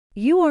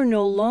You are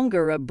no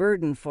longer a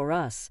burden for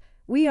us.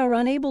 We are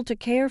unable to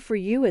care for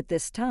you at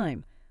this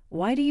time.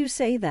 Why do you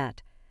say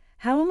that?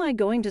 How am I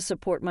going to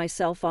support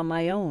myself on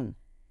my own?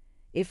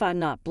 If I'm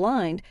not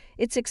blind,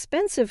 it's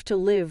expensive to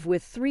live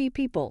with 3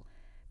 people.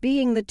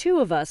 Being the 2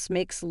 of us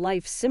makes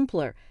life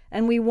simpler,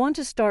 and we want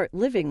to start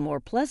living more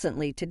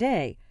pleasantly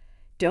today.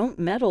 Don't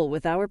meddle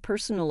with our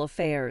personal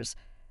affairs.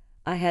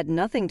 I had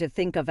nothing to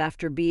think of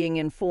after being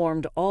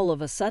informed all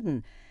of a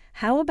sudden.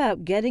 How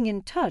about getting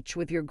in touch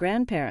with your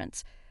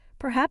grandparents?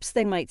 Perhaps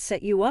they might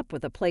set you up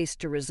with a place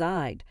to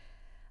reside.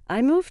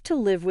 I moved to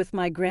live with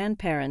my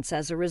grandparents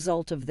as a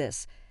result of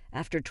this.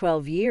 After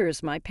 12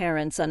 years, my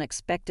parents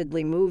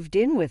unexpectedly moved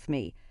in with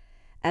me.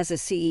 As a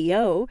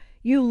CEO,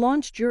 you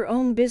launched your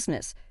own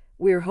business.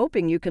 We're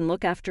hoping you can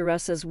look after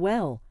us as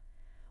well.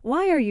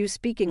 Why are you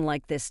speaking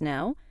like this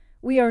now?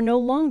 We are no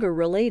longer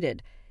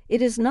related.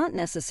 It is not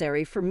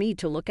necessary for me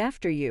to look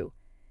after you.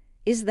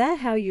 Is that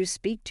how you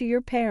speak to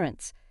your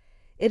parents?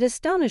 It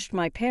astonished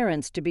my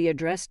parents to be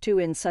addressed to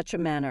in such a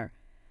manner.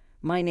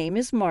 My name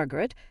is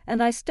Margaret,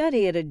 and I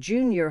study at a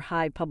junior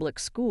high public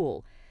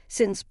school.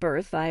 Since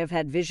birth, I have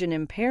had vision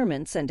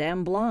impairments and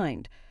am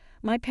blind.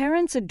 My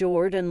parents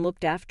adored and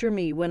looked after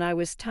me when I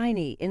was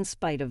tiny in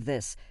spite of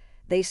this.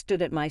 They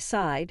stood at my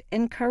side,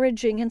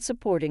 encouraging and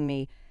supporting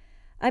me.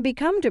 I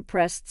become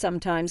depressed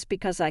sometimes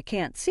because I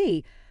can't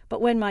see, but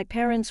when my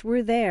parents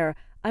were there,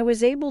 I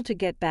was able to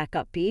get back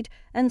upbeat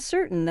and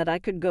certain that I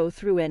could go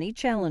through any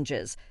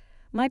challenges.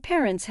 My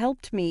parents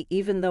helped me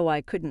even though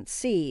I couldn't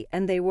see,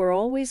 and they were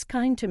always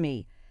kind to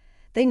me.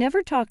 They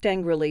never talked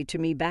angrily to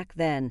me back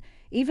then,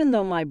 even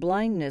though my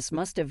blindness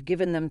must have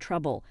given them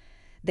trouble.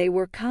 They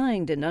were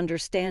kind and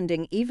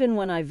understanding even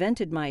when I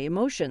vented my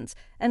emotions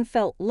and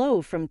felt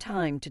low from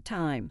time to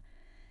time.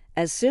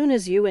 As soon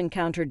as you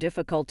encounter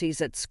difficulties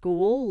at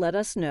school, let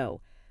us know.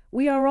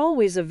 We are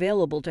always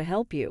available to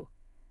help you.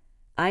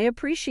 I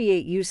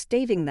appreciate you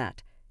stating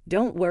that.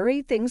 Don't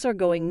worry, things are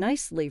going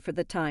nicely for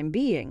the time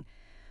being.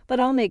 But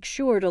I'll make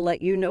sure to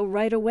let you know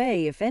right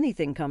away if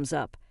anything comes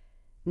up.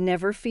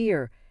 Never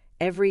fear.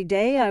 Every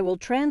day I will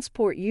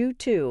transport you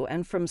to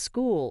and from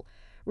school.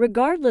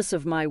 Regardless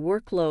of my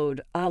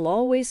workload, I'll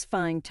always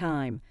find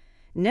time.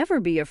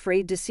 Never be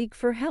afraid to seek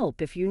for help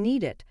if you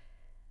need it.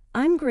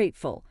 I'm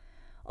grateful.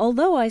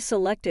 Although I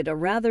selected a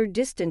rather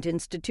distant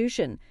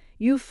institution,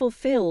 you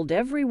fulfilled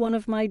every one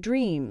of my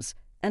dreams,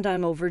 and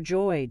I'm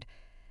overjoyed.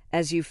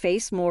 As you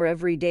face more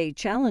everyday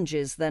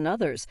challenges than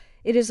others,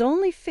 it is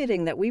only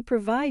fitting that we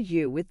provide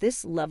you with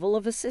this level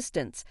of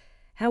assistance.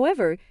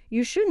 However,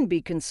 you shouldn't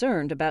be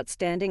concerned about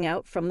standing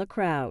out from the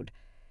crowd.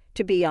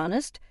 To be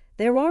honest,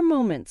 there are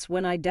moments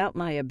when I doubt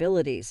my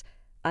abilities.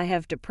 I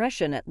have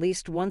depression at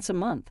least once a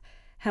month.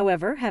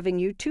 However, having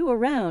you 2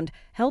 around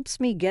helps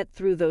me get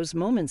through those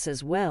moments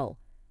as well.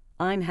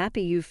 I'm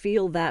happy you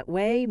feel that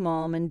way,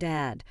 Mom and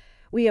Dad.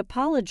 We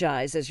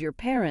apologize as your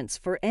parents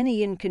for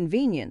any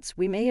inconvenience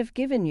we may have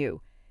given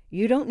you.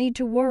 You don't need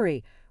to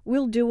worry.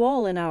 We'll do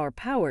all in our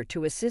power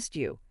to assist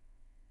you.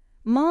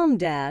 Mom,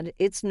 Dad,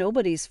 it's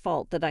nobody's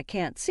fault that I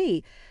can't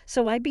see,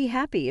 so I'd be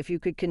happy if you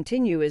could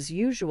continue as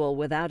usual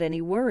without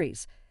any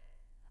worries.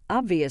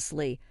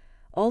 Obviously,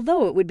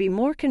 although it would be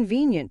more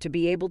convenient to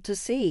be able to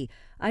see,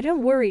 I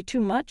don't worry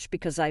too much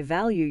because I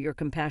value your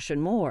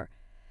compassion more.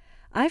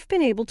 I've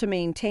been able to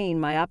maintain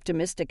my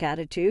optimistic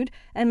attitude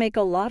and make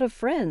a lot of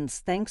friends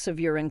thanks of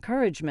your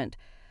encouragement.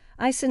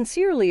 I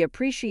sincerely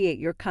appreciate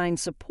your kind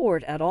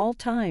support at all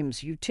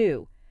times, you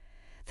too.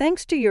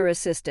 Thanks to your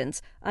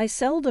assistance, I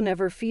seldom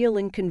ever feel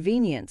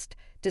inconvenienced,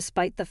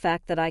 despite the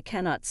fact that I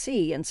cannot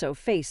see and so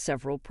face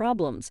several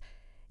problems.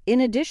 In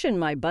addition,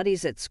 my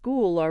buddies at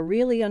school are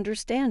really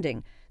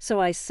understanding, so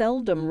I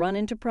seldom run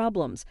into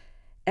problems.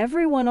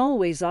 Everyone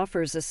always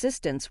offers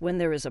assistance when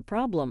there is a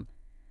problem.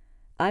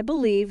 I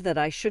believe that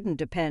I shouldn't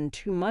depend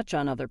too much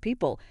on other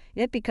people,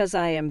 yet because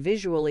I am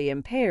visually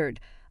impaired,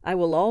 I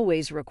will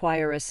always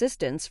require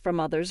assistance from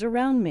others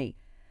around me.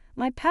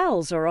 My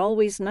pals are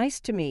always nice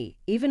to me,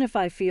 even if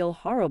I feel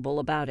horrible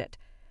about it.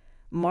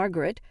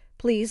 Margaret,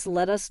 please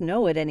let us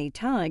know at any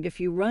time if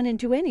you run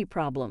into any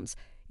problems.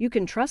 You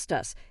can trust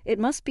us. It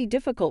must be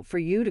difficult for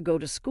you to go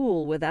to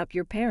school without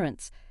your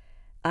parents.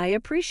 I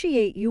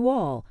appreciate you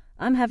all.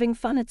 I'm having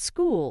fun at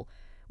school.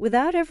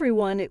 Without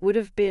everyone, it would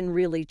have been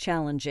really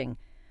challenging.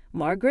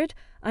 Margaret,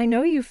 I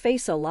know you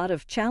face a lot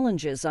of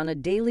challenges on a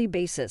daily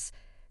basis.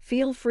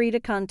 Feel free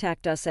to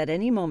contact us at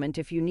any moment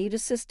if you need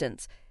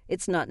assistance.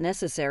 It's not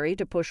necessary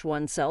to push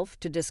oneself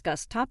to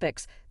discuss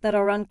topics that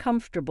are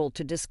uncomfortable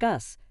to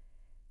discuss.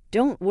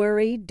 Don't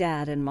worry,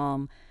 Dad and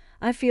Mom.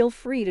 I feel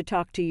free to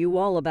talk to you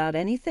all about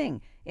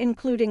anything,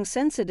 including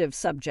sensitive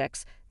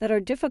subjects that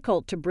are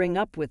difficult to bring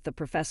up with the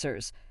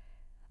professors.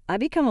 I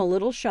become a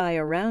little shy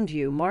around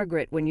you,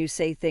 Margaret, when you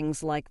say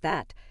things like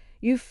that.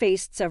 You've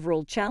faced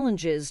several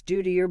challenges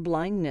due to your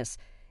blindness.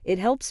 It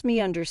helps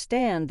me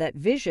understand that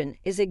vision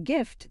is a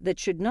gift that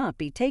should not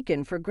be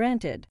taken for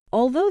granted.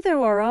 Although there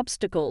are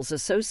obstacles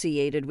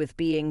associated with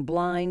being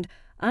blind,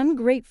 I'm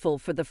grateful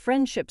for the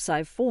friendships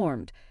I've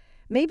formed.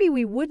 Maybe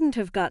we wouldn't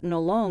have gotten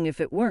along if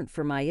it weren't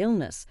for my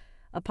illness.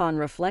 Upon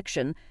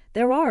reflection,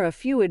 there are a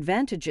few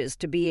advantages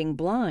to being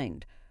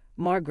blind.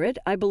 Margaret,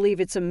 I believe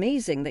it's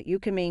amazing that you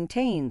can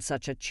maintain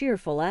such a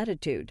cheerful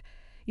attitude.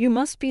 You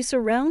must be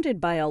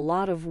surrounded by a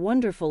lot of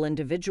wonderful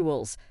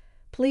individuals.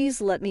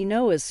 Please let me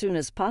know as soon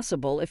as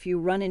possible if you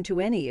run into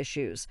any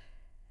issues.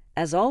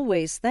 As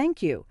always,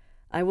 thank you.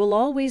 I will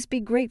always be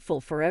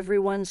grateful for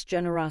everyone's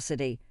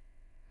generosity.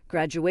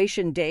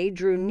 Graduation day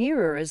drew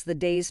nearer as the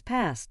days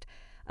passed.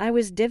 I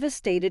was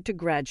devastated to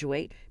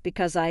graduate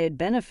because I had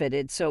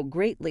benefited so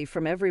greatly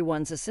from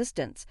everyone's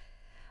assistance.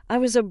 I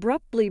was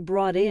abruptly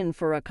brought in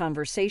for a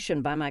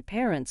conversation by my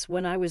parents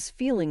when I was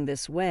feeling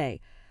this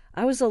way.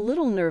 I was a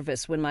little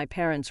nervous when my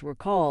parents were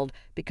called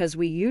because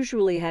we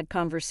usually had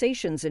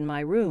conversations in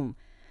my room.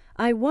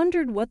 I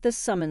wondered what the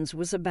summons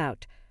was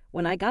about.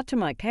 When I got to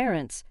my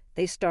parents,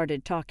 they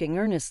started talking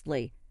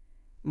earnestly.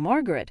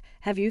 Margaret,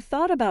 have you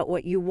thought about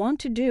what you want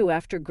to do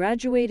after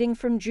graduating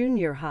from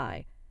junior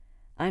high?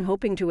 I'm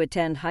hoping to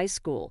attend high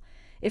school.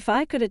 If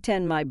I could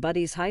attend my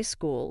buddy's high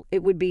school,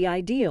 it would be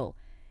ideal.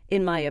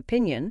 In my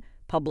opinion,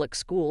 public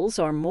schools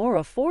are more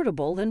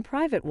affordable than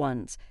private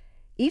ones.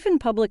 Even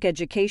public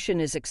education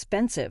is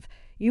expensive.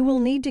 You will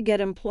need to get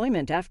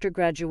employment after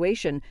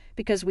graduation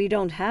because we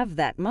don't have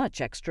that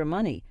much extra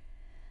money.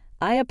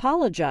 I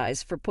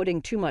apologize for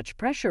putting too much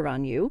pressure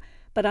on you,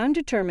 but I'm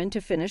determined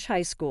to finish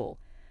high school.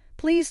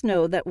 Please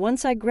know that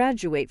once I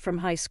graduate from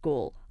high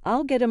school,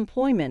 I'll get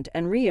employment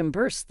and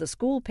reimburse the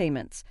school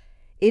payments.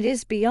 It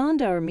is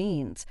beyond our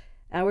means.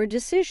 Our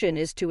decision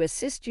is to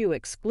assist you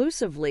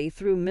exclusively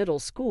through middle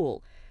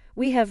school.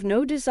 We have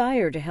no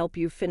desire to help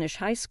you finish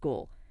high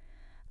school.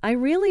 I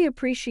really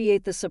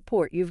appreciate the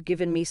support you've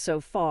given me so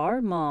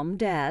far, Mom,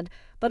 Dad,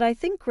 but I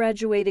think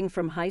graduating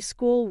from high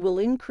school will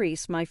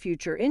increase my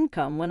future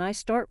income when I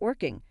start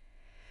working.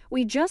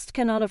 We just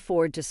cannot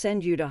afford to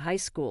send you to high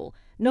school,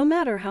 no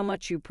matter how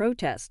much you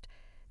protest.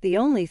 The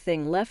only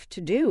thing left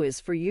to do is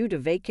for you to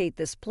vacate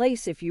this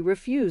place if you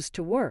refuse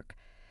to work.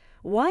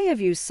 Why have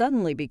you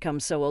suddenly become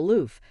so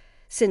aloof?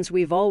 Since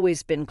we've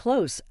always been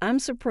close, I'm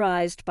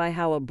surprised by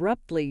how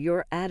abruptly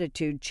your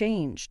attitude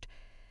changed.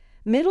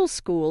 Middle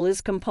school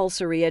is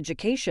compulsory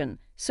education,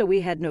 so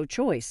we had no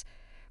choice.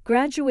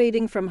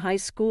 Graduating from high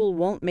school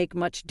won't make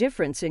much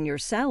difference in your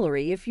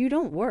salary if you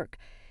don't work.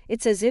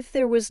 It's as if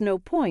there was no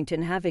point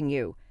in having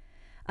you.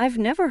 I've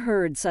never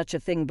heard such a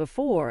thing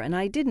before, and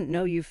I didn't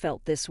know you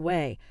felt this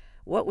way.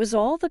 What was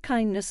all the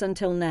kindness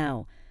until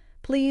now?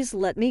 Please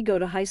let me go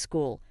to high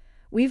school.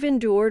 We've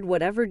endured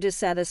whatever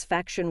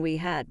dissatisfaction we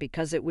had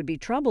because it would be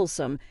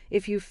troublesome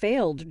if you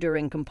failed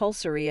during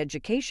compulsory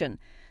education,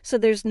 so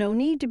there's no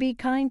need to be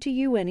kind to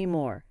you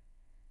anymore.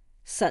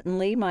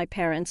 Suddenly, my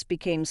parents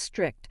became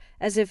strict,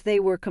 as if they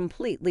were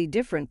completely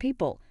different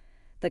people.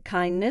 The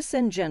kindness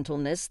and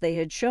gentleness they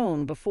had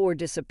shown before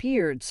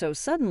disappeared so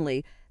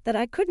suddenly that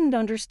I couldn't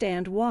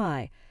understand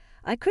why.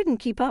 I couldn't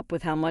keep up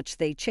with how much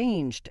they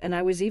changed, and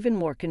I was even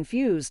more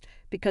confused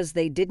because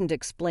they didn't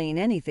explain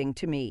anything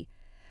to me.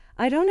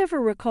 I don't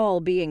ever recall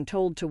being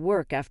told to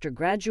work after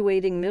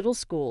graduating middle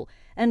school,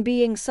 and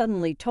being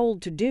suddenly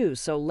told to do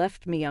so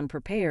left me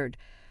unprepared.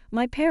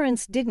 My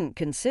parents didn't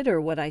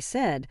consider what I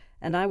said,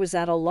 and I was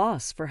at a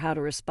loss for how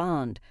to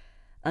respond.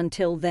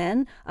 Until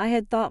then, I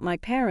had thought my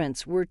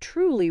parents were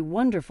truly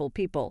wonderful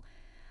people.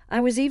 I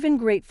was even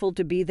grateful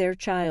to be their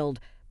child,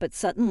 but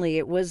suddenly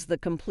it was the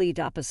complete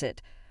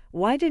opposite.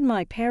 Why did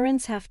my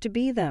parents have to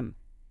be them?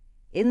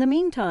 In the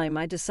meantime,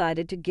 I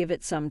decided to give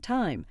it some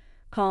time,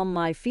 calm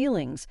my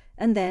feelings,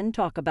 and then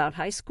talk about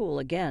high school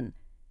again.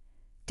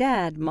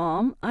 Dad,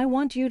 Mom, I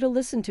want you to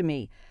listen to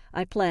me.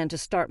 I plan to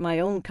start my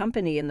own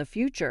company in the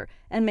future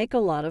and make a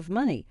lot of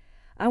money.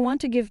 I want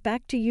to give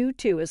back to you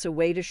too as a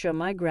way to show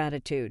my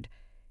gratitude.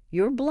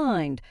 You're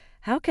blind.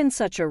 How can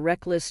such a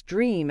reckless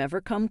dream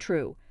ever come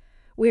true?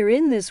 Where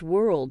in this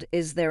world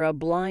is there a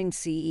blind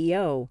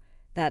CEO?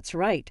 That's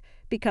right.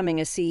 Becoming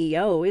a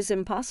CEO is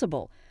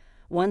impossible.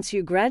 Once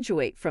you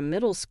graduate from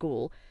middle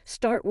school,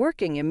 start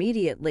working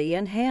immediately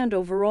and hand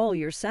over all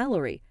your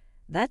salary.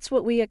 That's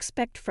what we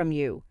expect from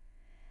you.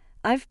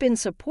 I've been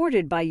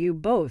supported by you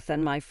both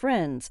and my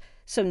friends,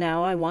 so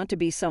now I want to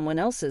be someone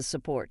else's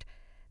support.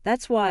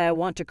 That's why I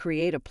want to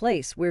create a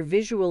place where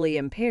visually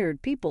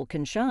impaired people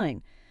can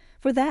shine.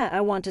 For that,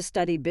 I want to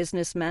study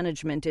business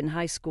management in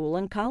high school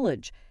and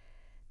college.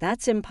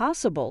 That's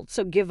impossible,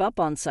 so give up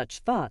on such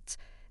thoughts.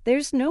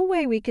 There's no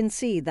way we can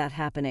see that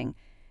happening.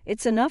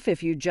 It's enough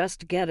if you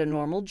just get a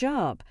normal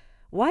job.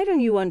 Why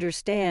don't you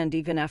understand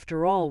even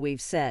after all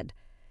we've said?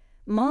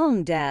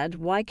 Mom, Dad,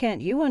 why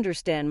can't you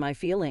understand my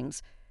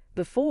feelings?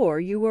 Before,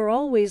 you were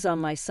always on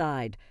my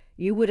side.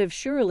 You would have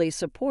surely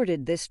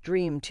supported this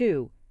dream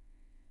too.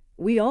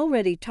 We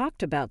already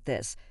talked about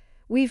this.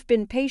 We've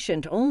been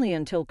patient only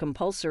until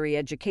compulsory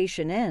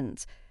education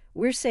ends.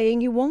 We're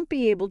saying you won't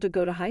be able to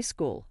go to high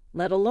school,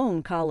 let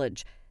alone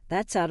college.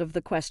 That's out of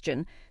the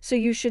question, so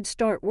you should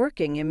start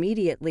working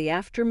immediately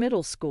after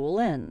middle school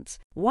ends.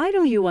 Why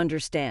don't you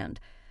understand?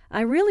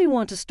 I really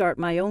want to start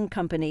my own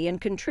company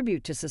and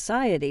contribute to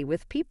society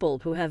with people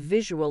who have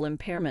visual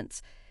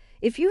impairments.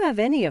 If you have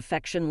any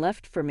affection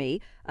left for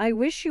me, I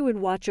wish you would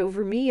watch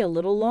over me a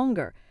little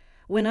longer.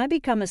 When I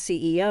become a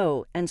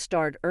CEO and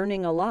start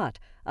earning a lot,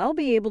 I'll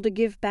be able to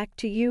give back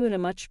to you in a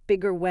much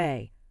bigger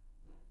way.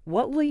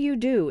 What will you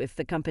do if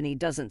the company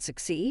doesn't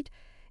succeed?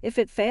 If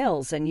it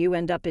fails and you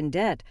end up in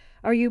debt,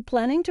 are you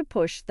planning to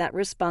push that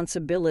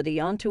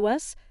responsibility onto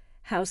us?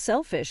 How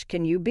selfish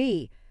can you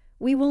be?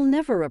 We will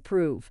never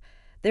approve.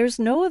 There's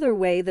no other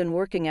way than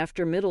working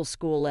after middle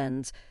school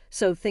ends,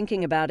 so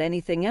thinking about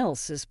anything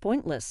else is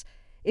pointless.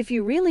 If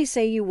you really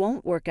say you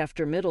won't work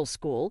after middle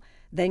school,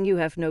 then you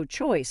have no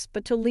choice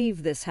but to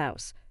leave this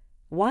house.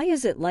 Why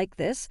is it like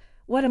this?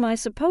 What am I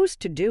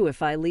supposed to do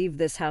if I leave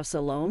this house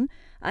alone?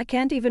 I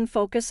can't even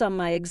focus on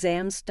my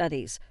exam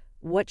studies.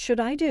 What should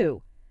I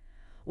do?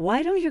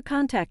 Why don't you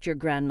contact your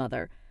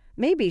grandmother?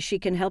 Maybe she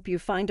can help you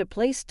find a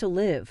place to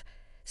live.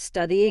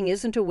 Studying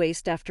isn't a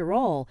waste after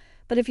all,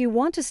 but if you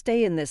want to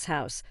stay in this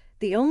house,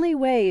 the only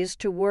way is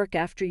to work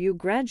after you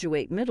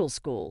graduate middle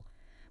school.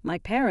 My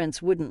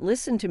parents wouldn't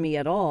listen to me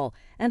at all,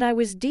 and I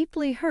was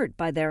deeply hurt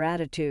by their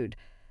attitude.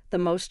 The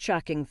most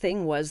shocking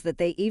thing was that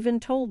they even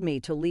told me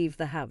to leave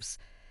the house.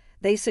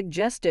 They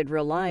suggested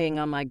relying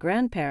on my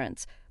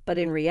grandparents, but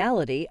in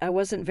reality I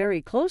wasn't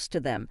very close to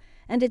them,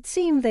 and it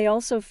seemed they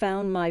also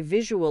found my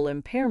visual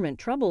impairment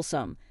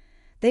troublesome.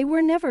 They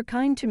were never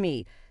kind to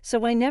me,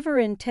 so I never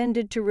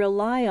intended to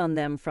rely on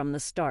them from the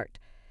start.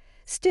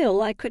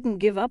 Still, I couldn't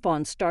give up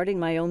on starting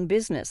my own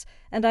business,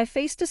 and I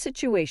faced a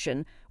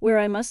situation where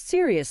I must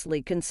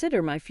seriously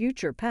consider my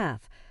future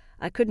path.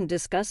 I couldn't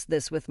discuss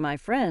this with my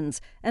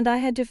friends, and I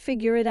had to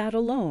figure it out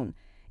alone.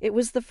 It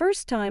was the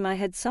first time I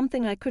had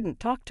something I couldn't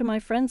talk to my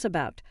friends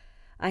about.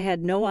 I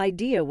had no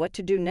idea what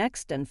to do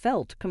next and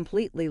felt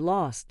completely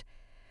lost.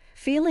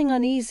 Feeling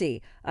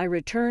uneasy, I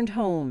returned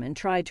home and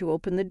tried to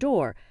open the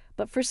door,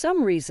 but for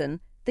some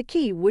reason, the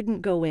key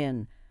wouldn't go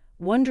in.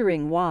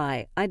 Wondering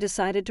why, I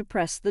decided to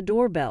press the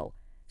doorbell.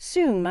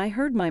 Soon I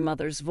heard my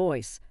mother's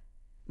voice.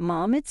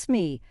 "Mom, it's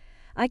me.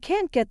 I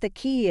can't get the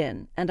key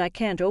in, and I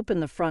can't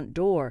open the front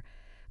door.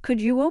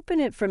 Could you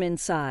open it from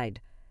inside?"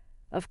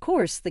 Of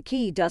course, the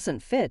key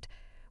doesn't fit.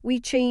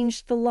 We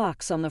changed the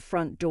locks on the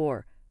front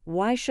door.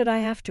 Why should I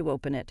have to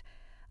open it?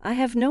 I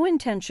have no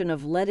intention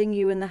of letting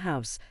you in the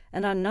house,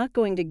 and I'm not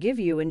going to give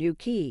you a new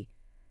key.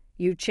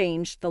 You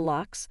changed the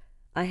locks?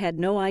 I had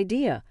no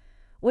idea.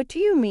 What do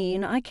you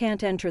mean I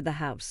can't enter the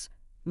house?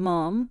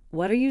 Mom,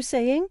 what are you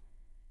saying?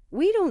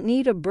 We don't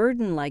need a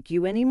burden like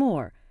you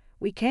anymore.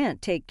 We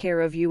can't take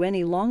care of you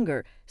any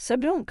longer, so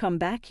don't come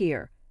back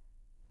here.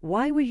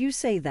 Why would you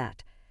say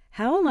that?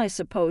 How am I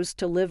supposed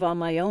to live on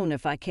my own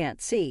if I can't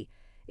see?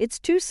 It's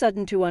too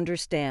sudden to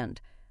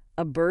understand.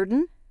 A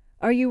burden?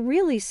 Are you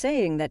really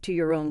saying that to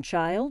your own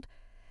child?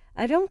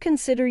 I don't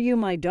consider you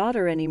my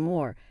daughter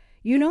anymore.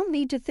 You don't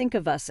need to think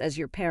of us as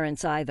your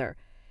parents either.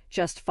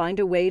 Just find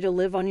a way to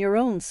live on your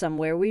own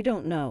somewhere we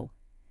don't know.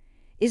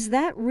 Is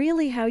that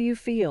really how you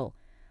feel?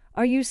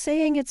 Are you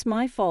saying it's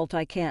my fault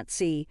I can't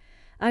see?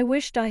 I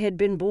wished I had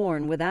been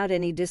born without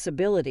any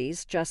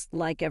disabilities, just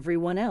like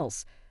everyone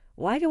else.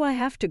 Why do I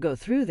have to go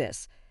through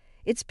this?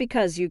 It's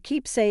because you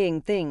keep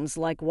saying things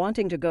like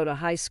wanting to go to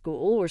high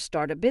school or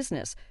start a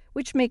business,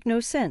 which make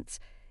no sense.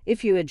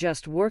 If you had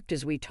just worked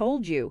as we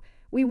told you,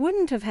 we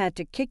wouldn't have had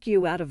to kick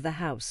you out of the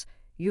house.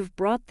 You've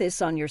brought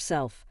this on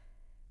yourself.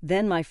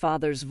 Then my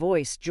father's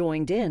voice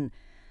joined in.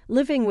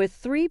 Living with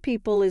 3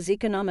 people is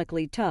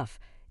economically tough.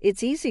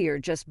 It's easier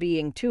just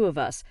being 2 of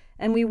us,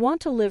 and we want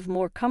to live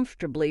more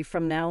comfortably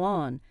from now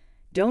on.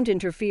 Don't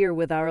interfere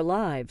with our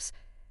lives.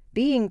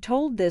 Being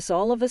told this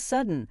all of a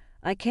sudden,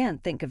 I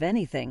can't think of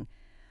anything.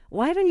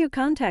 Why don't you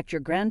contact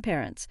your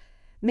grandparents?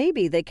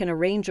 Maybe they can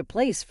arrange a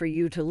place for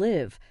you to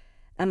live.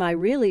 Am I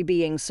really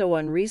being so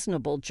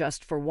unreasonable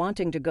just for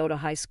wanting to go to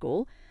high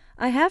school?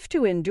 I have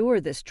to endure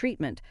this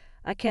treatment.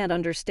 I can't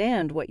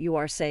understand what you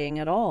are saying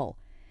at all.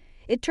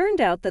 It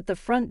turned out that the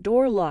front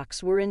door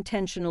locks were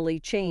intentionally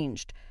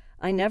changed.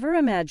 I never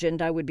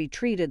imagined I would be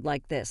treated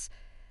like this.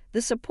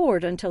 The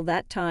support until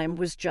that time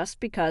was just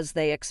because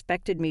they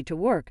expected me to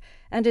work,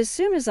 and as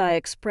soon as I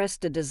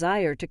expressed a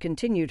desire to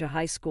continue to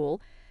high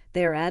school,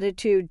 their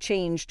attitude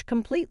changed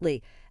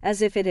completely,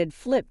 as if it had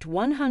flipped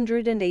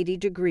 180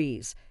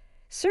 degrees.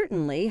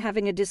 Certainly,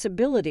 having a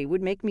disability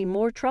would make me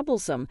more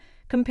troublesome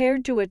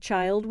compared to a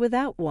child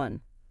without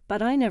one.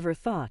 But I never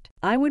thought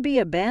I would be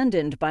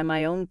abandoned by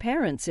my own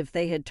parents if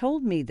they had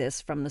told me this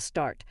from the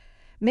start.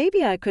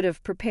 Maybe I could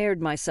have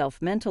prepared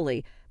myself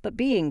mentally, but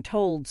being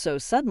told so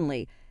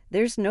suddenly,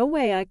 there's no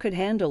way I could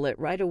handle it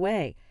right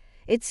away.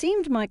 It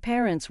seemed my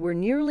parents were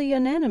nearly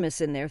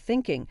unanimous in their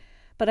thinking,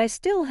 but I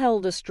still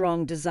held a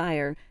strong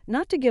desire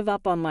not to give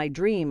up on my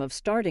dream of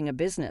starting a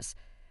business.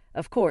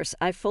 Of course,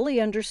 I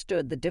fully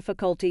understood the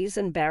difficulties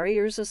and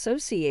barriers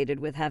associated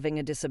with having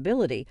a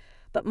disability,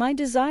 but my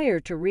desire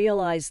to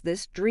realize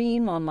this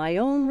dream on my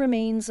own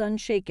remains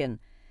unshaken.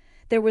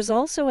 There was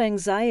also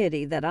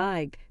anxiety that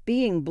I,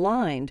 being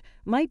blind,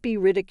 might be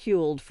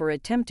ridiculed for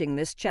attempting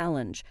this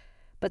challenge.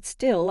 But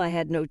still I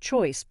had no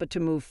choice but to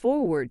move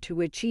forward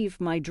to achieve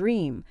my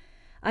dream.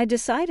 I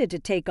decided to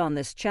take on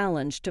this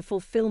challenge to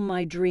fulfill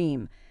my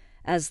dream.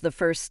 As the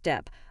first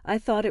step, I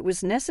thought it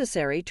was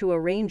necessary to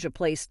arrange a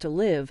place to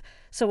live,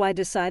 so I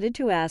decided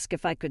to ask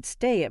if I could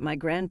stay at my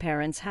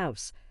grandparents'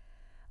 house.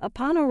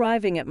 Upon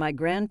arriving at my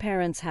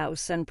grandparents'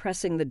 house and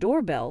pressing the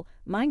doorbell,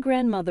 my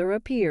grandmother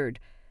appeared.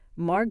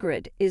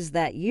 "Margaret, is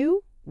that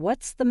you?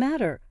 What's the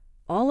matter?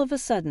 All of a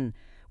sudden,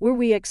 were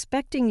we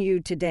expecting you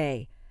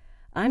today?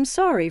 I'm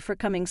sorry for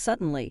coming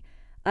suddenly.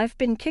 I've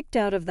been kicked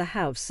out of the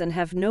house and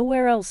have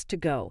nowhere else to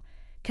go.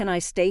 Can I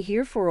stay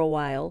here for a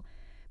while?"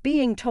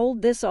 Being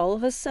told this all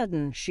of a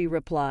sudden, she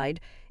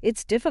replied,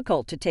 "It's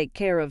difficult to take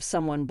care of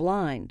someone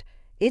blind.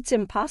 It's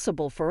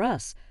impossible for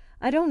us.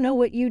 I don't know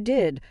what you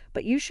did,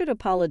 but you should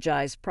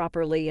apologize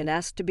properly and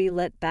ask to be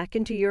let back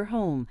into your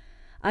home.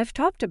 I've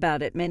talked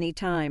about it many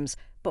times,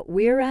 but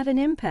we're at an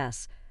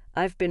impasse.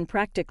 I've been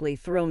practically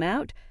thrown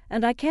out,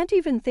 and I can't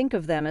even think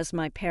of them as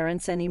my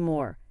parents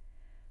anymore.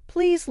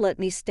 Please let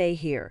me stay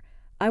here.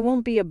 I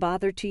won't be a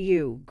bother to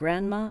you,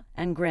 Grandma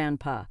and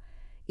Grandpa.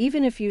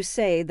 Even if you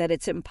say that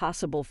it's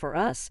impossible for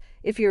us,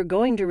 if you're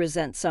going to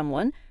resent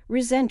someone,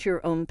 resent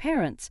your own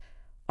parents.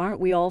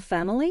 Aren't we all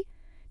family?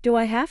 Do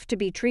I have to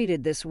be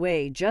treated this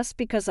way just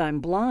because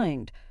I'm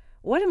blind?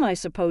 What am I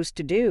supposed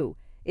to do?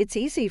 It's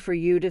easy for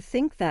you to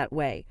think that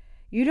way.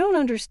 You don't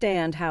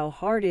understand how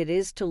hard it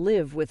is to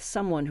live with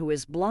someone who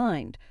is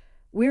blind.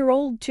 We're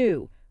old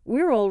too.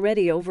 We're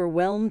already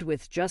overwhelmed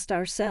with just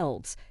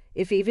ourselves.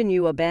 If even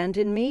you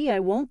abandon me, I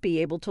won't be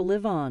able to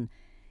live on.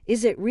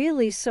 Is it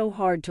really so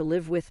hard to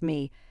live with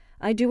me?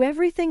 I do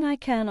everything I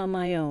can on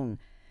my own."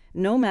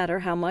 No matter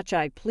how much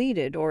I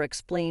pleaded or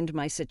explained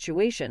my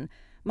situation,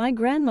 my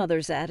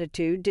grandmother's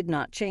attitude did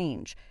not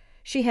change.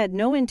 She had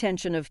no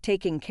intention of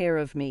taking care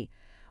of me.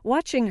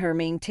 Watching her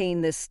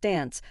maintain this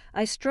stance,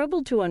 I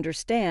struggled to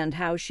understand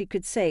how she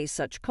could say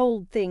such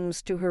cold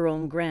things to her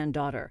own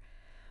granddaughter.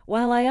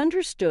 While I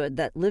understood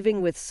that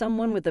living with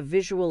someone with a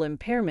visual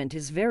impairment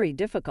is very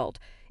difficult,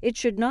 it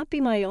should not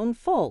be my own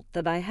fault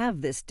that I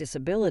have this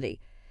disability.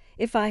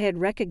 If I had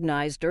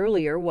recognized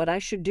earlier what I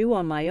should do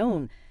on my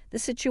own, the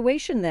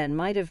situation then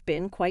might have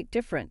been quite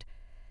different.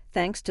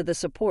 Thanks to the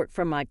support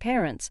from my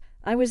parents,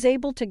 I was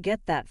able to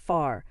get that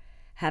far.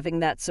 Having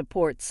that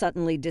support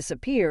suddenly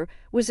disappear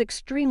was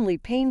extremely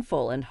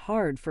painful and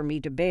hard for me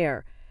to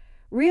bear.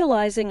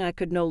 Realizing I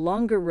could no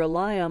longer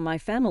rely on my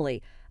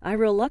family, I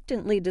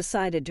reluctantly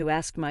decided to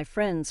ask my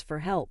friends for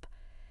help.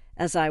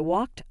 As I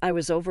walked, I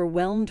was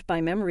overwhelmed by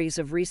memories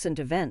of recent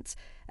events,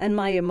 and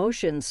my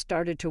emotions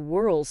started to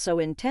whirl so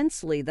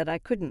intensely that I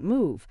couldn't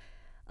move.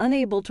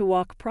 Unable to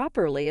walk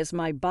properly as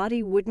my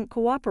body wouldn't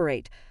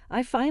cooperate,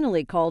 I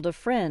finally called a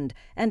friend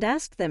and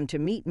asked them to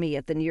meet me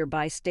at the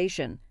nearby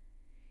station.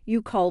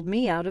 "You called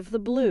me out of the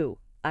blue."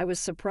 I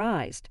was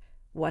surprised.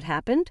 "What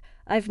happened?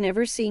 I've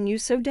never seen you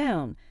so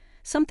down.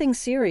 Something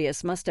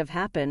serious must have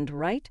happened,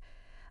 right?"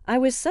 I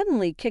was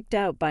suddenly kicked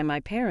out by my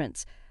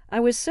parents.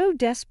 I was so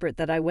desperate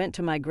that I went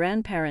to my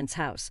grandparents'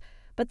 house,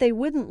 but they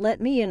wouldn't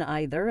let me in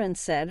either and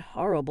said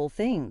horrible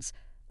things.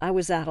 I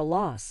was at a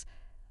loss.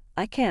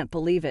 I can't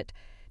believe it.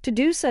 To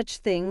do such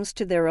things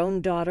to their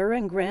own daughter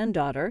and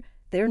granddaughter,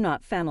 they're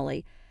not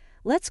family.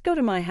 "Let's go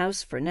to my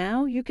house for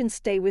now. You can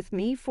stay with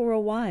me for a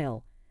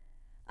while."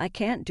 I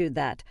can't do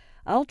that.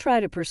 I'll try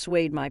to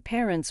persuade my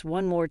parents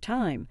one more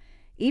time.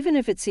 Even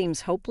if it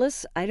seems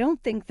hopeless, I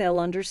don't think they'll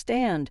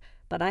understand,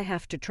 but I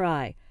have to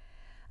try.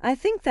 I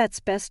think that's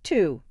best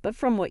too, but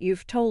from what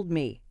you've told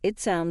me, it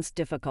sounds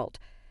difficult.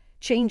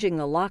 Changing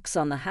the locks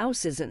on the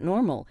house isn't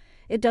normal.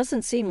 It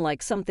doesn't seem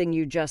like something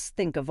you just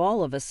think of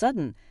all of a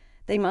sudden.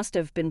 They must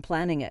have been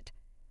planning it.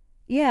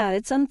 Yeah,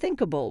 it's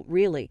unthinkable,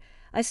 really.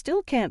 I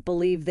still can't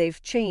believe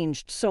they've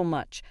changed so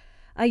much.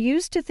 I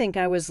used to think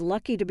I was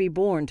lucky to be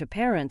born to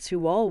parents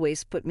who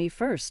always put me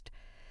first.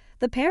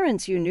 The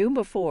parents you knew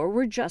before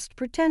were just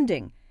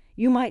pretending.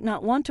 You might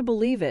not want to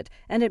believe it,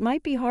 and it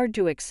might be hard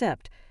to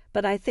accept,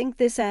 but I think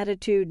this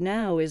attitude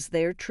now is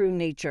their true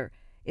nature.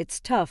 It's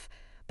tough,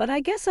 but I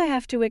guess I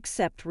have to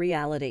accept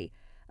reality.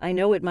 I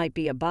know it might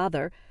be a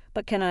bother,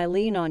 but can I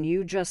lean on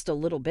you just a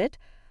little bit?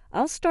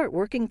 I'll start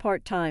working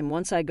part-time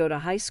once I go to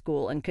high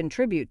school and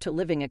contribute to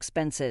living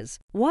expenses.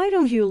 Why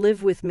don't you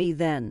live with me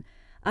then?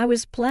 I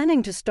was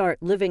planning to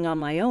start living on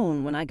my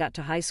own when I got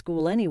to high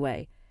school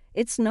anyway.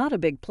 It's not a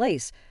big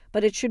place,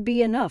 but it should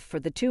be enough for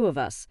the two of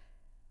us.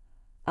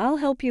 I'll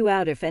help you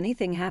out if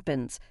anything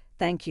happens.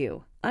 Thank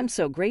you. I'm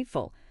so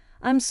grateful.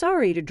 I'm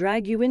sorry to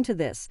drag you into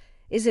this.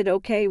 Is it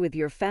okay with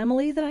your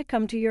family that I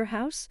come to your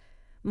house?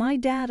 My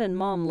dad and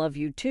mom love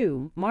you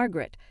too,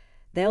 Margaret.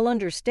 They'll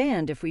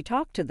understand if we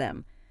talk to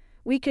them.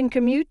 We can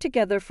commute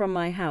together from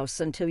my house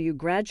until you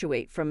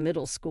graduate from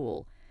middle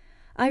school.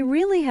 I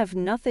really have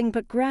nothing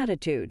but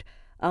gratitude.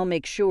 I'll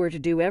make sure to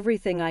do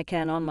everything I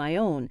can on my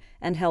own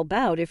and help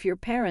out if your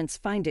parents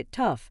find it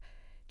tough.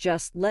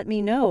 Just let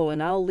me know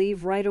and I'll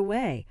leave right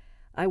away.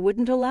 I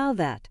wouldn't allow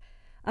that.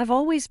 I've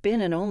always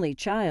been an only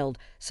child,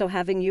 so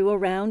having you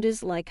around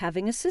is like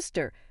having a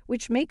sister,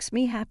 which makes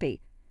me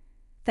happy.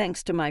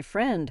 Thanks to my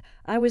friend,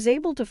 I was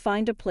able to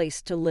find a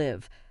place to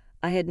live.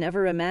 I had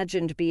never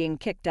imagined being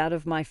kicked out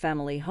of my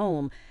family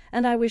home,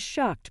 and I was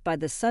shocked by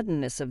the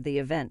suddenness of the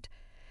event.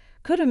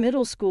 Could a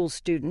middle school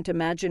student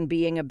imagine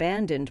being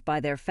abandoned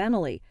by their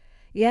family?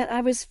 Yet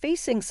I was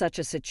facing such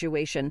a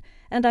situation,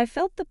 and I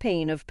felt the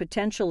pain of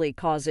potentially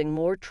causing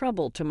more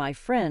trouble to my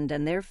friend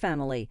and their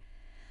family.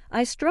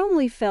 I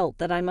strongly felt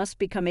that I must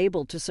become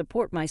able to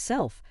support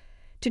myself.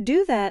 To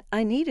do that,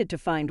 I needed to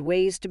find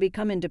ways to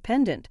become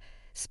independent.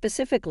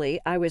 Specifically,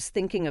 I was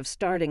thinking of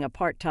starting a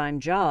part-time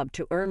job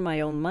to earn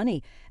my own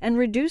money and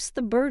reduce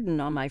the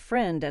burden on my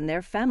friend and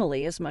their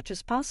family as much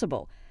as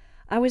possible.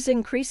 I was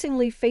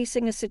increasingly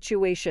facing a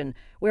situation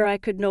where I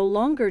could no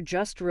longer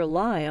just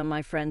rely on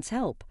my friend's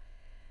help.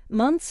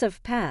 Months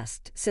have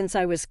passed since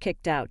I was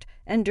kicked out,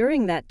 and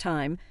during that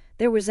time,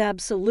 there was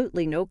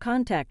absolutely no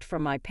contact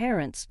from my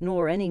parents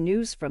nor any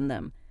news from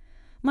them.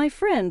 My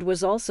friend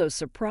was also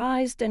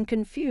surprised and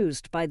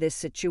confused by this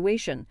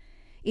situation.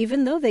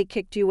 Even though they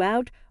kicked you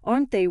out,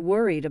 aren't they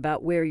worried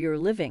about where you're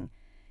living?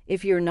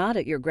 If you're not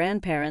at your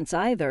grandparents'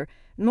 either,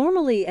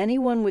 normally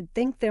anyone would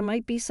think there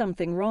might be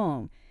something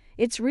wrong.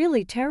 It's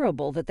really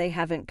terrible that they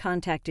haven't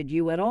contacted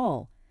you at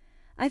all.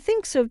 I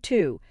think so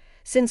too.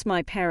 Since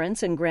my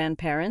parents and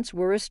grandparents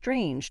were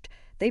estranged,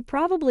 they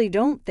probably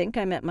don't think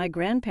I'm at my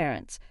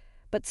grandparents',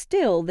 but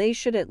still they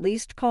should at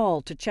least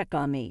call to check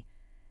on me.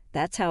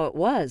 That's how it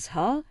was,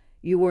 huh?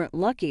 You weren't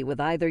lucky with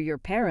either your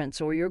parents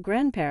or your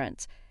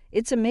grandparents.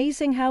 It's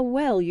amazing how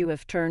well you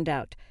have turned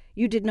out.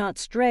 You did not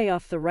stray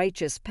off the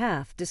righteous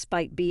path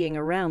despite being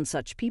around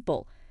such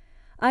people.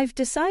 I've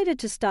decided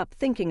to stop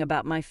thinking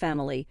about my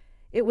family.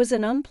 It was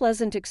an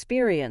unpleasant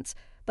experience,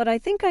 but I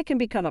think I can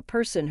become a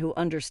person who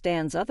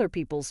understands other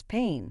people's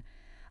pain.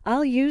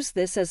 I'll use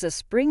this as a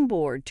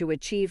springboard to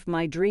achieve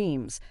my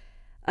dreams.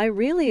 I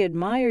really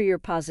admire your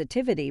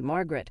positivity,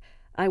 Margaret.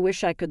 I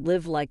wish I could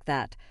live like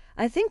that.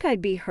 I think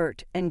I'd be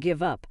hurt and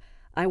give up.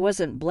 I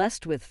wasn't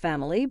blessed with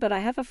family, but I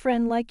have a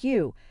friend like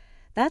you.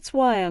 That's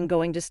why I'm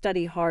going to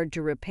study hard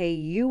to repay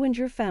you and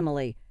your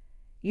family.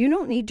 You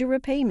don't need to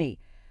repay me.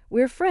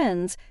 We're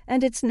friends,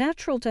 and it's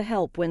natural to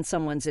help when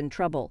someone's in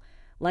trouble.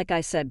 Like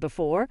I said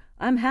before,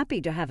 I'm happy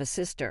to have a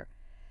sister.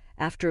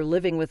 After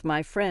living with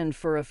my friend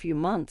for a few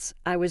months,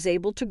 I was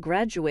able to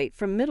graduate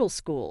from middle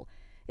school.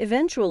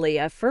 Eventually,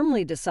 I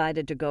firmly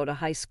decided to go to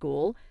high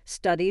school,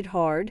 studied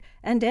hard,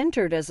 and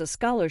entered as a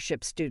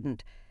scholarship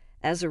student.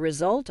 As a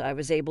result, I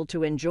was able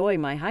to enjoy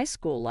my high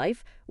school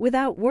life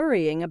without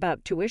worrying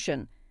about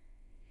tuition.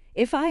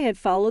 If I had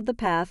followed the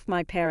path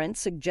my parents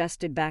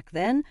suggested back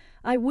then,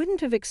 I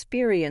wouldn't have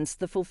experienced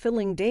the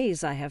fulfilling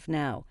days I have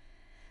now.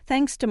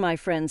 Thanks to my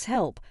friend's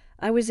help,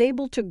 I was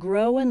able to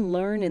grow and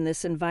learn in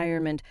this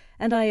environment,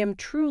 and I am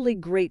truly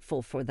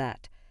grateful for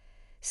that.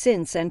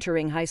 Since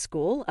entering high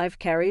school, I've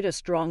carried a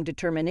strong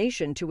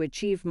determination to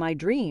achieve my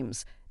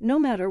dreams, no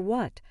matter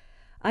what.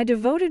 I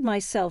devoted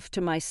myself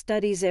to my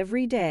studies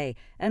every day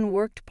and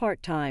worked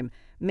part-time,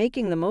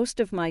 making the most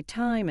of my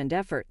time and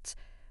efforts.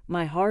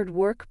 My hard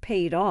work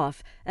paid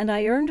off, and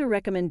I earned a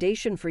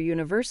recommendation for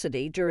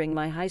university during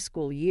my high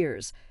school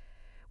years.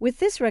 With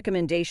this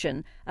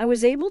recommendation, I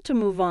was able to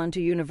move on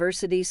to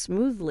university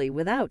smoothly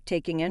without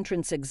taking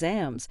entrance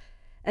exams.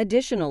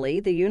 Additionally,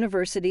 the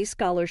university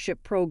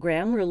scholarship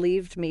program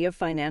relieved me of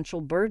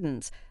financial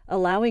burdens,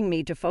 allowing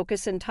me to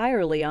focus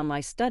entirely on my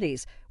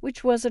studies,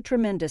 which was a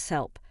tremendous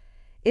help.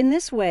 In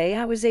this way,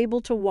 I was able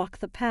to walk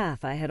the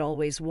path I had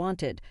always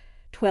wanted.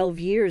 12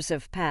 years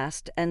have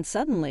passed, and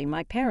suddenly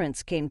my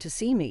parents came to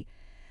see me.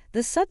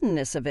 The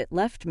suddenness of it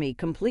left me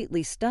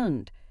completely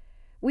stunned.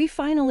 We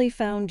finally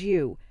found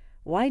you.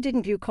 Why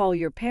didn't you call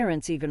your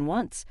parents even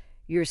once?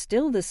 You're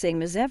still the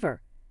same as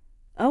ever.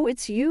 Oh,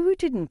 it's you who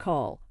didn't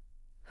call.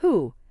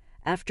 Who?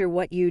 After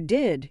what you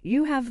did,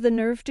 you have the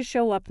nerve to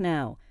show up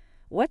now.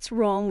 What's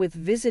wrong with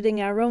visiting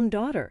our own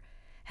daughter?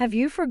 Have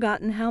you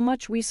forgotten how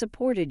much we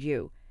supported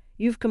you?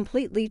 You've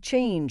completely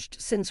changed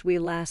since we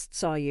last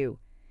saw you.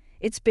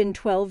 It's been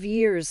 12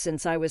 years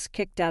since I was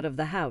kicked out of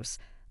the house.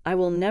 I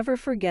will never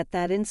forget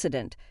that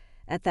incident.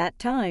 At that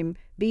time,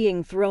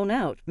 being thrown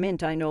out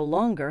meant I no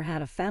longer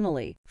had a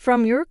family.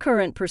 From your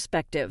current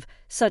perspective,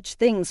 such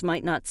things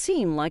might not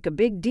seem like a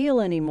big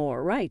deal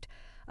anymore, right?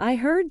 I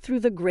heard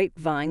through the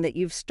grapevine that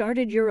you've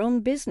started your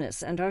own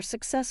business and are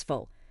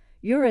successful.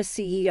 You're a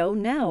CEO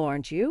now,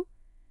 aren't you?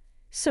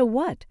 So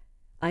what?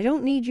 I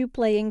don't need you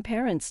playing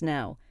parents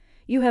now.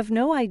 You have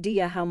no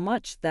idea how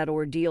much that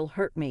ordeal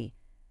hurt me.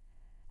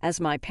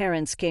 As my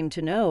parents came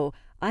to know,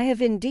 I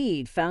have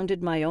indeed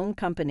founded my own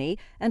company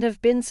and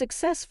have been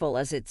successful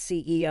as its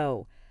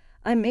CEO.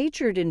 I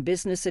majored in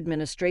business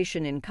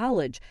administration in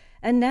college,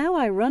 and now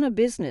I run a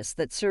business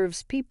that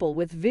serves people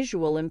with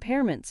visual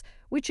impairments,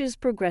 which is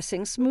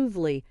progressing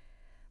smoothly.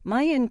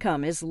 My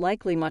income is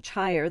likely much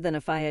higher than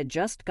if I had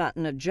just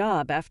gotten a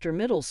job after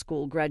middle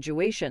school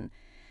graduation.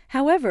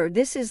 However,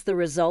 this is the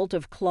result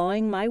of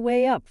clawing my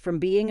way up from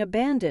being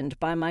abandoned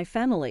by my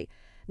family,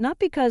 not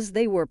because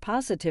they were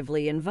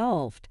positively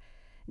involved.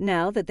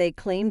 Now that they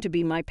claim to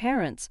be my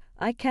parents,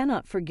 I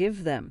cannot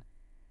forgive them.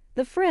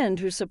 The friend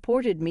who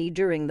supported me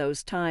during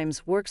those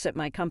times works at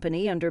my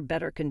company under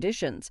better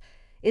conditions.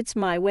 It's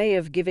my way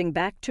of giving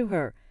back to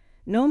her.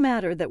 No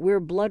matter that we're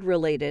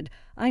blood-related,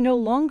 I no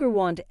longer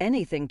want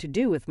anything to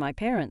do with my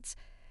parents.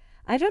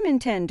 I don't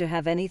intend to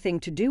have anything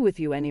to do with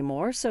you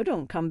anymore, so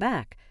don't come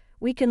back.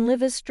 We can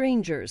live as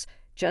strangers.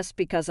 Just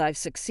because I've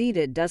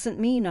succeeded doesn't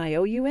mean I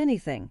owe you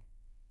anything."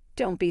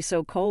 "Don't be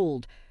so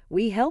cold.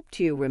 We helped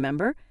you,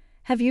 remember?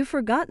 Have you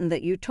forgotten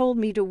that you told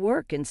me to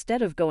work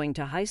instead of going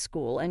to high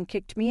school and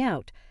kicked me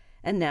out?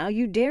 And now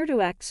you dare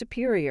to act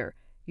superior.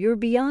 You're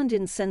beyond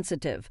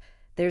insensitive.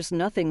 There's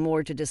nothing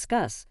more to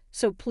discuss,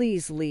 so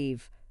please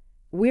leave.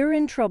 We're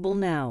in trouble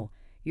now.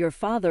 Your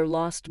father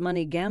lost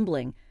money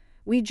gambling.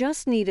 We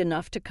just need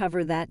enough to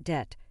cover that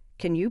debt.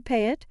 Can you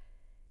pay it?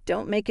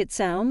 Don't make it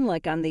sound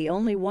like I'm the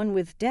only one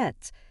with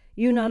debts.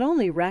 You not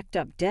only racked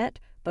up debt,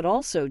 but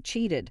also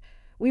cheated.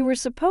 We were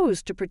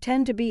supposed to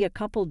pretend to be a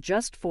couple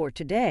just for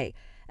today,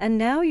 and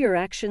now your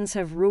actions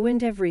have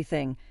ruined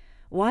everything.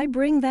 Why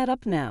bring that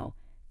up now?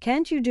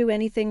 Can't you do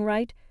anything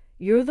right?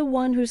 You're the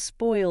one who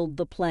spoiled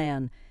the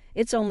plan.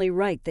 It's only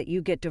right that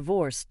you get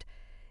divorced.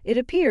 It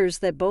appears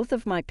that both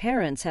of my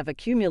parents have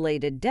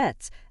accumulated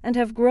debts and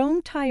have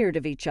grown tired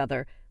of each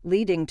other,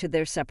 leading to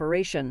their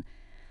separation.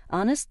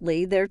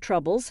 Honestly, their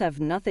troubles have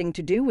nothing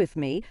to do with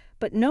me,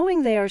 but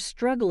knowing they are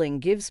struggling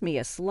gives me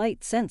a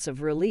slight sense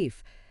of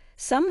relief.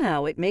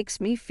 Somehow it makes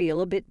me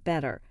feel a bit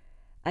better.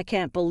 I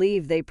can't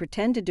believe they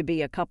pretended to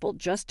be a couple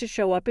just to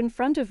show up in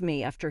front of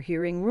me after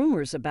hearing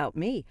rumors about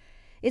me.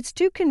 It's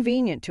too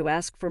convenient to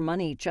ask for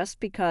money just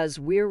because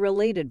we're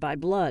related by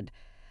blood.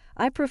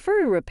 I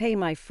prefer to repay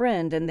my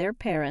friend and their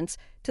parents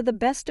to the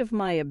best of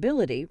my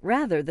ability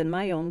rather than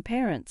my own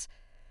parents.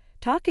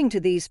 Talking to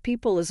these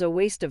people is a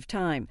waste of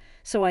time,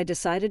 so I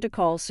decided to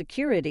call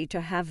security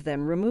to have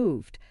them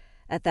removed.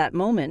 At that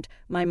moment,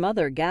 my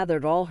mother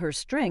gathered all her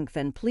strength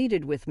and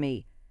pleaded with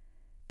me.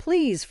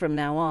 "Please, from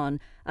now on,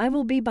 I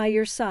will be by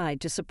your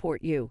side to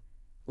support you.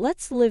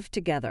 Let's live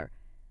together.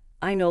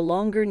 I no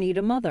longer need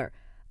a mother.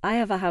 I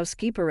have a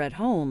housekeeper at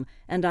home,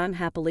 and I'm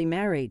happily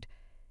married.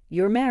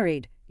 You're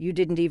married. You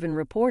didn't even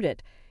report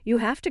it. You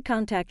have to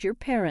contact your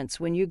parents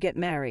when you get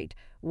married.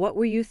 What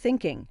were you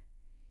thinking?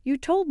 You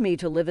told me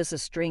to live as a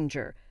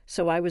stranger,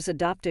 so I was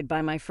adopted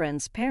by my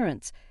friend's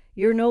parents.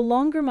 You're no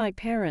longer my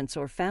parents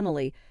or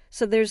family,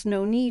 so there's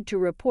no need to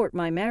report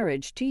my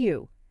marriage to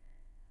you.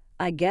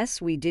 I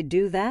guess we did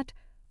do that.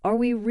 Are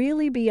we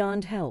really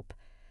beyond help?"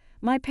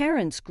 My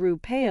parents grew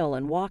pale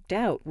and walked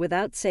out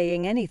without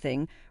saying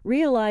anything,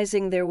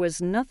 realizing there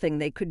was nothing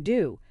they could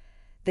do.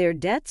 Their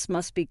debts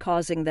must be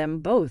causing them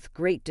both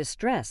great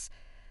distress.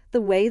 The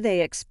way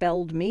they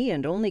expelled me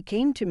and only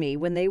came to me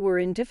when they were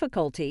in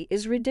difficulty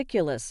is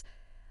ridiculous.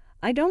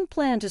 I don't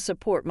plan to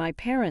support my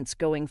parents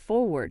going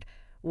forward.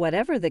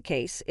 Whatever the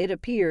case, it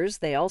appears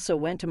they also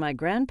went to my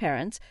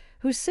grandparents,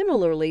 who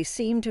similarly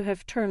seem to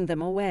have turned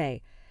them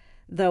away.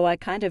 Though I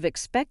kind of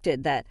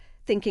expected that,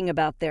 thinking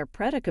about their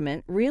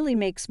predicament really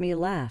makes me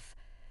laugh.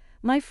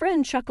 My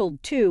friend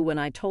chuckled too when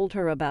I told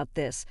her about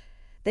this.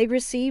 They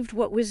received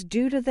what was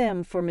due to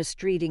them for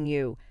mistreating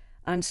you.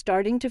 I'm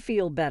starting to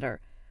feel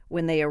better.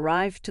 When they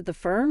arrived to the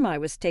firm, I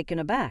was taken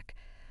aback.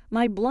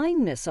 My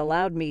blindness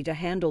allowed me to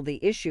handle the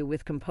issue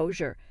with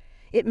composure.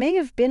 It may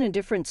have been a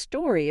different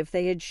story if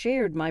they had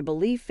shared my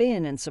belief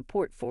in and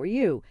support for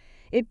you.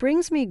 It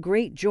brings me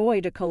great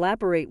joy to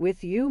collaborate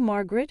with you,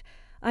 Margaret.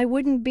 I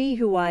wouldn't be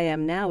who I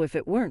am now if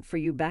it weren't for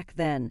you back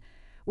then.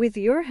 With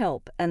your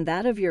help and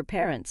that of your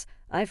parents,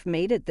 I've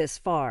made it this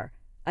far.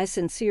 I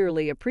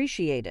sincerely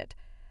appreciate it.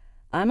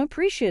 I'm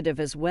appreciative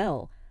as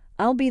well.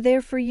 I'll be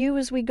there for you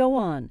as we go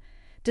on.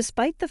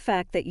 Despite the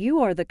fact that you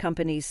are the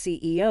company's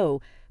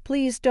CEO,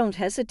 please don't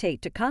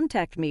hesitate to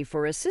contact me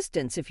for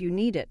assistance if you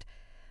need it.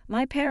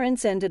 My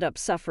parents ended up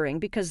suffering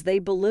because they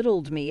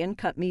belittled me and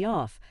cut me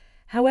off.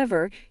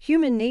 However,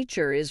 human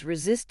nature is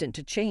resistant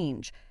to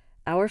change.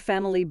 Our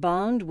family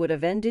bond would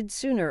have ended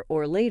sooner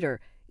or later,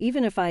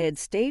 even if I had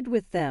stayed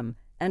with them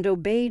and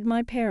obeyed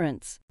my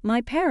parents.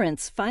 My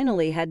parents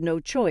finally had no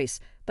choice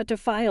but to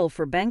file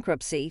for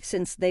bankruptcy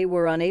since they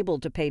were unable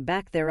to pay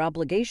back their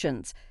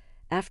obligations.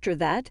 After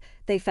that,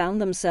 they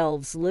found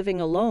themselves living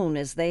alone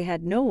as they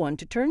had no one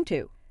to turn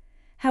to.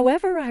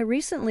 However, I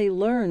recently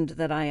learned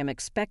that I am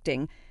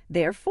expecting.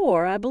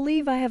 Therefore, I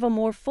believe I have a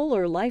more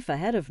fuller life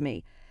ahead of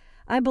me.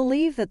 I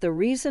believe that the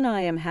reason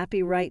I am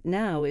happy right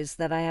now is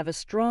that I have a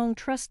strong,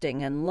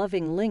 trusting, and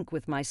loving link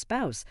with my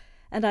spouse,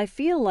 and I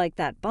feel like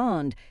that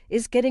bond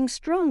is getting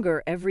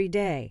stronger every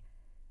day.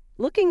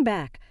 Looking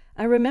back,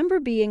 I remember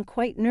being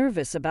quite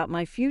nervous about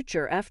my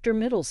future after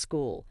middle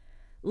school.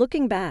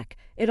 Looking back,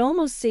 it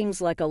almost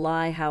seems like a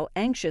lie how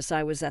anxious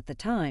I was at the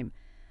time.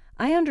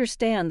 I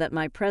understand that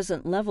my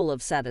present level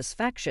of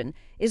satisfaction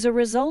is a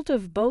result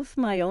of both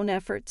my own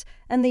efforts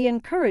and the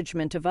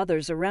encouragement of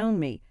others around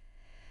me.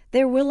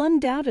 There will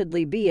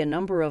undoubtedly be a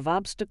number of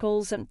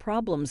obstacles and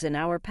problems in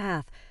our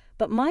path,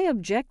 but my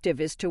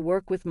objective is to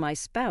work with my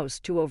spouse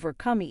to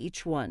overcome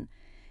each one.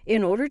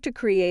 In order to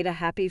create a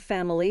happy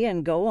family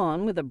and go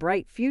on with a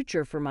bright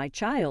future for my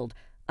child,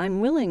 I'm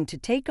willing to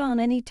take on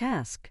any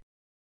task.